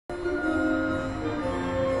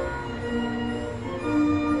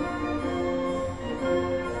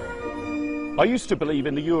I used to believe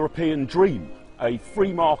in the European dream, a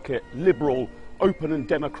free market, liberal, open and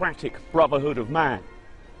democratic brotherhood of man.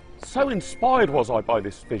 So inspired was I by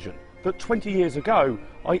this vision that 20 years ago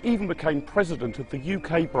I even became president of the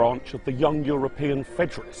UK branch of the Young European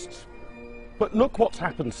Federalists. But look what's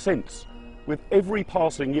happened since. With every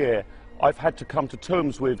passing year I've had to come to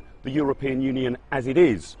terms with the European Union as it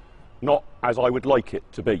is, not as I would like it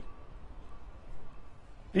to be.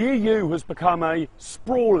 The EU has become a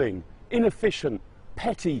sprawling, inefficient,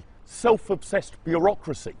 petty, self-obsessed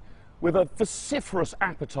bureaucracy with a vociferous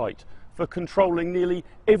appetite for controlling nearly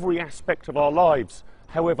every aspect of our lives,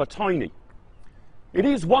 however tiny. It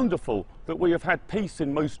is wonderful that we have had peace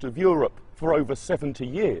in most of Europe for over 70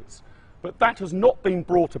 years, but that has not been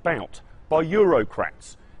brought about by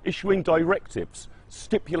Eurocrats issuing directives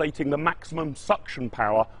stipulating the maximum suction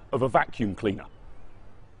power of a vacuum cleaner.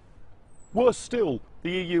 Worse still,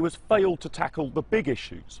 the EU has failed to tackle the big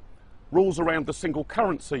issues. Rules around the single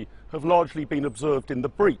currency have largely been observed in the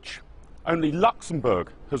breach. Only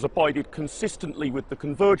Luxembourg has abided consistently with the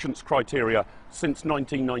convergence criteria since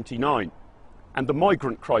 1999, and the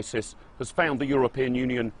migrant crisis has found the European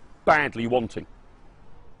Union badly wanting.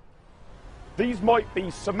 These might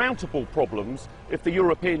be surmountable problems if the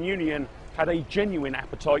European Union had a genuine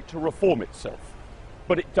appetite to reform itself,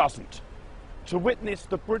 but it doesn't. To witness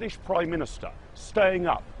the British Prime Minister staying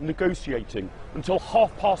up negotiating until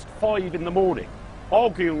 5:30 in the morning,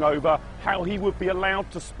 arguing over how he would be allowed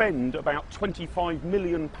to spend about £25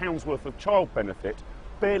 million worth of child benefit,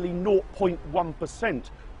 barely 0.1%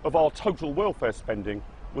 of our total welfare spending,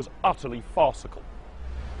 was utterly farcical.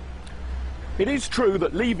 It is true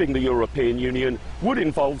that leaving the European Union would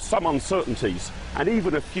involve some uncertainties and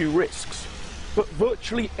even a few risks, but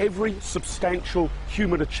virtually every substantial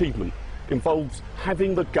human achievement involves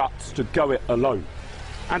having the guts to go it alone.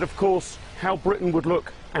 And of course, how Britain would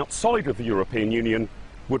look outside of the European Union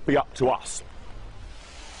would be up to us.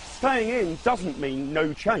 Staying in doesn't mean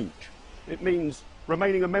no change. It means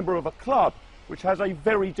remaining a member of a club which has a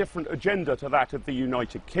very different agenda to that of the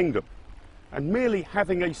United Kingdom. And merely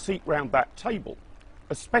having a seat round that table,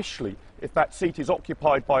 especially if that seat is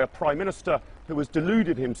occupied by a Prime Minister who has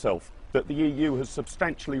deluded himself that the EU has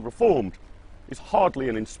substantially reformed, is hardly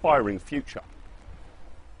an inspiring future.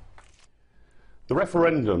 The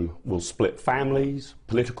referendum will split families,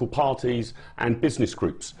 political parties and business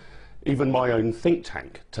groups. Even my own think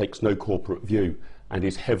tank takes no corporate view and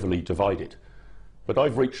is heavily divided. But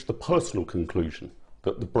I've reached the personal conclusion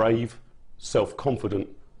that the brave, self-confident,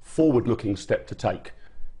 forward-looking step to take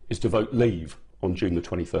is to vote Leave on June the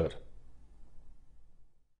 23rd.